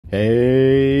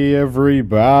Hey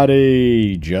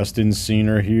everybody, Justin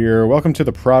Senior here. Welcome to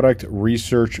the product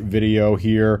research video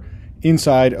here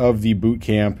inside of the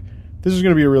bootcamp. This is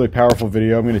going to be a really powerful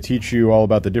video. I'm going to teach you all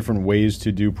about the different ways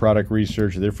to do product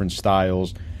research, the different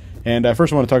styles. And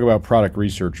first I want to talk about product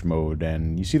research mode,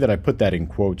 and you see that I put that in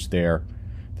quotes there.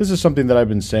 This is something that I've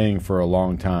been saying for a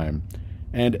long time.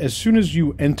 And as soon as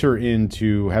you enter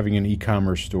into having an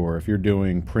e-commerce store, if you're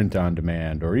doing print on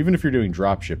demand, or even if you're doing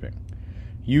drop shipping,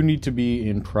 you need to be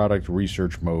in product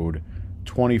research mode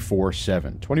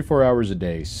 24/7, 24 hours a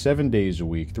day, 7 days a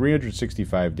week,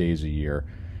 365 days a year.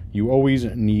 You always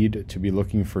need to be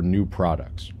looking for new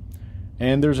products.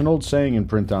 And there's an old saying in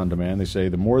print on demand. They say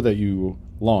the more that you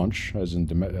launch, as in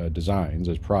designs,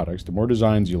 as products, the more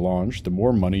designs you launch, the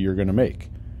more money you're going to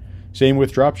make. Same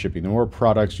with drop shipping. The more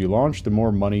products you launch, the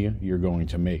more money you're going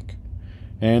to make.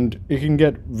 And it can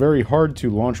get very hard to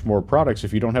launch more products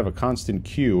if you don't have a constant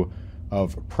queue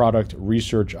of product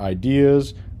research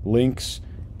ideas, links,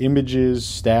 images,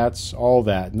 stats, all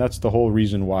that. And that's the whole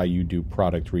reason why you do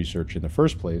product research in the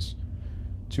first place.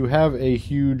 To have a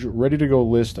huge ready-to-go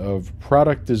list of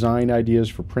product design ideas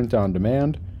for print on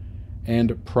demand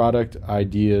and product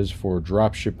ideas for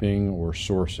drop shipping or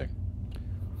sourcing.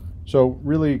 So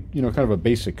really, kind of a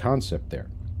basic concept there.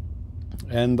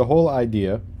 And the whole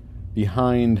idea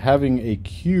behind having a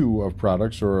queue of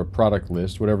products or a product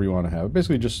list, whatever you want to have,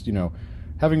 basically just,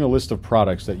 having a list of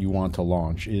products that you want to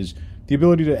launch is the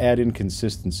ability to add in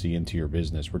consistency into your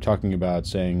business. We're talking about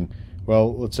saying,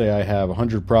 well, let's say I have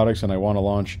 100 products and I want to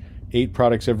launch 8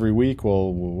 products every week.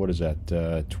 Well, what is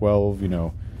that?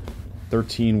 12,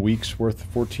 13 weeks worth,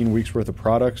 14 weeks worth of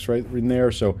products right in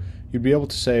there. So you'd be able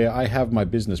to say, I have my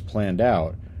business planned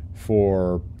out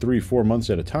for 3-4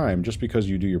 months at a time just because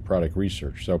you do your product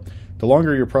research. So the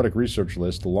longer your product research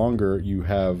list, the longer you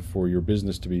have for your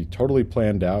business to be totally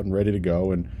planned out and ready to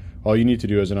go, and all you need to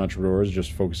do as an entrepreneur is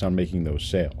just focus on making those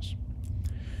sales.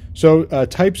 So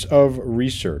types of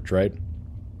research, right?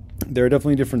 There are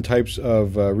definitely different types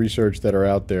of research that are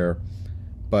out there,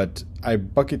 but I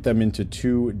bucket them into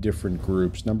 2 different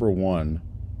groups. Number one,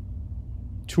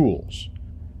 tools.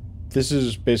 This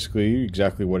is basically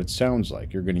exactly what it sounds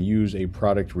like. You're going to use a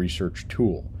product research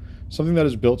tool, something that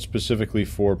is built specifically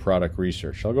for product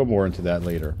research. I'll go more into that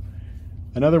later.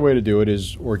 Another way to do it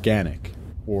is organic,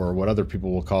 or what other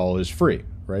people will call is free,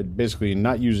 right? Basically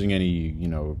not using any,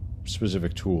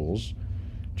 specific tools,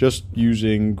 just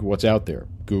using what's out there.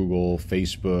 Google,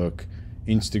 Facebook,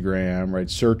 Instagram, right?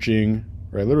 Searching,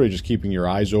 right? Literally just keeping your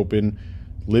eyes open,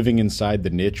 living inside the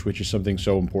niche, which is something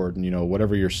so important.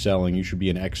 Whatever you're selling, you should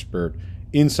be an expert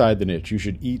inside the niche. You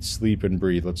should eat, sleep, and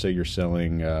breathe. Let's say you're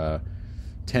selling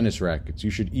tennis rackets.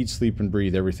 You should eat, sleep, and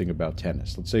breathe everything about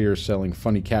tennis. Let's say you're selling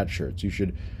funny cat shirts. You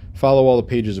should follow all the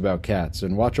pages about cats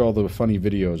and watch all the funny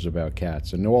videos about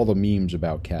cats and know all the memes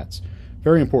about cats.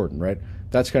 Very important, right?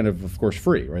 That's kind of course,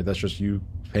 free, right? That's just you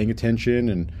paying attention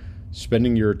and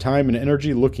spending your time and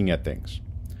energy looking at things.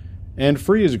 And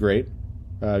free is great.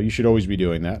 You should always be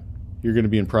doing that. You're going to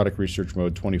be in product research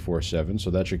mode 24/7,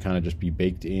 so that should kind of just be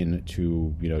baked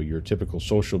into your typical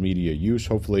social media use.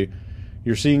 Hopefully,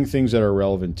 you're seeing things that are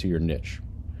relevant to your niche.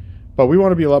 But we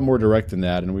want to be a lot more direct than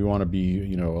that, and we want to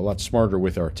be a lot smarter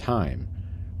with our time.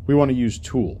 We want to use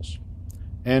tools.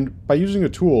 And by using a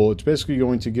tool, it's basically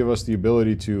going to give us the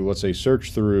ability to, let's say,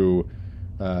 search through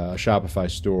a Shopify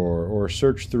store or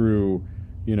search through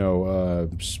a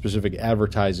specific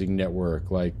advertising network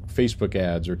like Facebook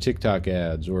ads or TikTok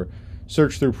ads, or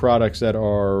search through products that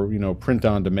are, print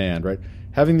on demand, right?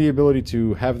 Having the ability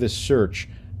to have this search,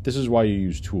 this is why you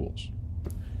use tools.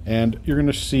 And you're going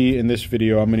to see in this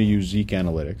video, I'm going to use Zeek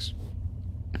Analytics.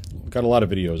 I've got a lot of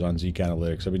videos on Zeek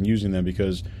Analytics. I've been using them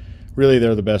because really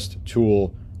they're the best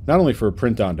tool, not only for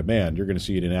print on demand, you're going to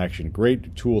see it in action.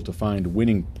 Great tool to find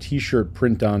winning T-shirt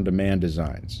print on demand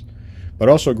designs, but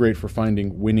also great for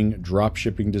finding winning drop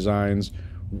shipping designs,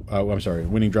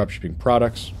 winning drop shipping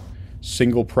products,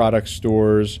 single product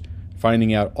stores,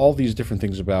 finding out all these different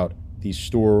things about these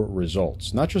store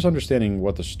results. Not just understanding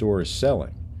what the store is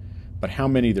selling, but how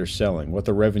many they're selling, what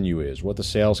the revenue is, what the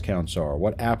sales counts are,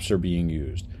 what apps are being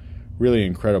used. Really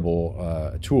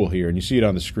incredible tool here, and you see it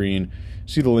on the screen.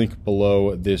 See the link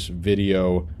below this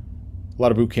video. A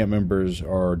lot of bootcamp members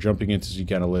are jumping into Zeek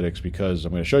Analytics because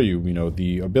I'm going to show you,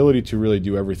 the ability to really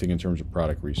do everything in terms of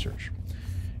product research.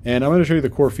 And I'm going to show you the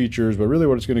core features, but really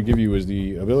what it's going to give you is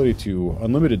the ability to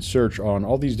unlimited search on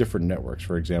all these different networks.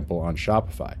 For example, on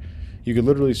Shopify, you could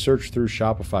literally search through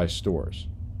Shopify stores,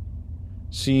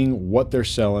 seeing what they're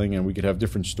selling, and we could have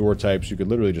different store types. You could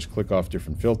literally just click off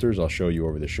different filters. I'll show you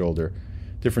over the shoulder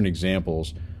different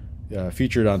examples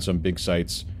featured on some big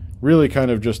sites really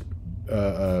kind of just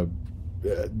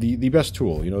the best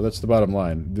tool. You know, that's the bottom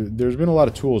line. There's been a lot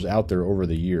of tools out there over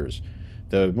the years.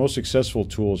 The most successful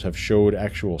tools have showed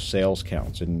actual sales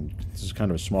counts, and this is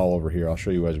kind of small over here. I'll show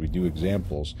you as we do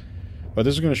examples. But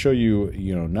this is going to show you,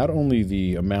 you know, not only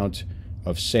the amount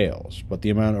of sales, but the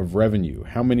amount of revenue,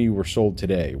 how many were sold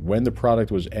today, when the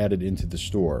product was added into the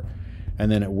store,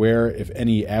 and then where, if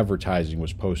any, advertising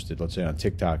was posted, let's say on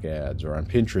TikTok ads or on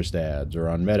Pinterest ads or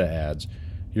on Meta ads.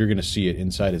 You're going to see it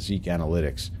inside of Zeek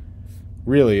Analytics.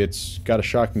 Really, it's got a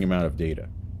shocking amount of data.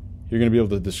 You're going to be able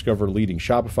to discover leading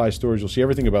Shopify stores. You'll see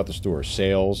everything about the store: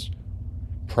 sales,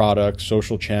 products,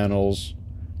 social channels,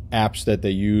 apps that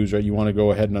they use. Right? You want to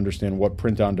go ahead and understand what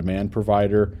print-on-demand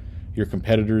provider your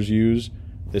competitors use.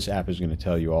 This app is going to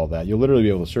tell you all that. You'll literally be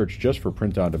able to search just for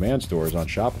print-on-demand stores on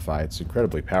Shopify. It's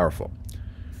incredibly powerful.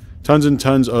 Tons and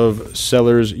tons of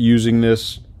sellers using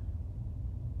this.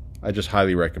 I just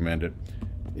highly recommend it.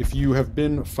 If you have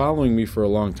been following me for a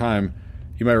long time,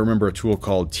 you might remember a tool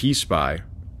called T-Spy.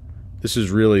 This is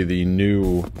really the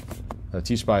new,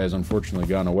 T-Spy has unfortunately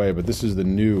gone away, but this is the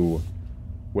new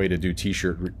way to do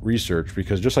T-shirt research,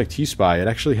 because just like T-Spy, it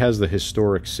actually has the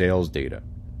historic sales data.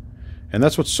 And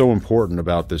that's what's so important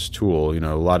about this tool. You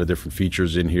know, a lot of different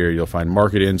features in here. You'll find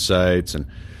market insights and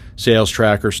sales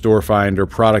tracker, store finder,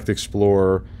 product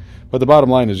explorer. But the bottom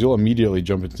line is you'll immediately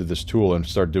jump into this tool and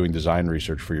start doing design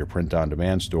research for your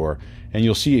print-on-demand store, and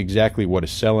you'll see exactly what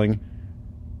is selling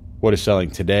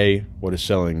today, what is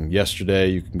selling yesterday.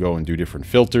 You can go and do different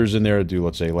filters in there, do,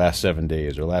 let's say, last 7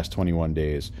 days or last 21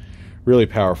 days. Really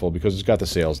powerful because it's got the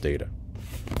sales data.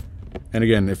 And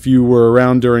again, if you were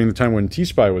around during the time when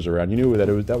T-Spy was around, you knew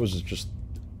that that was just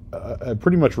a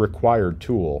pretty much required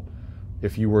tool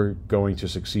if you were going to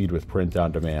succeed with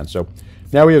print-on-demand. So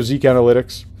now we have Zeek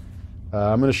Analytics.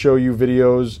 I'm going to show you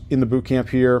videos in the bootcamp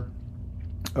here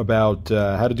about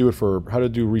how to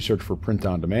do research for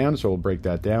print-on-demand. So we'll break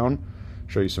that down,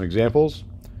 show you some examples,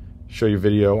 show you a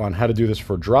video on how to do this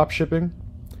for drop shipping.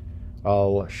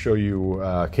 I'll show you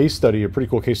a case study, a pretty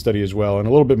cool case study as well, and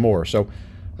a little bit more. So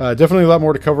definitely a lot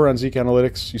more to cover on Zeek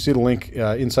Analytics. You see the link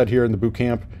inside here in the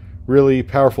bootcamp. Really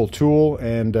powerful tool,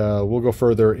 and we'll go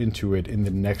further into it in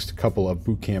the next couple of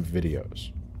bootcamp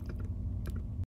videos.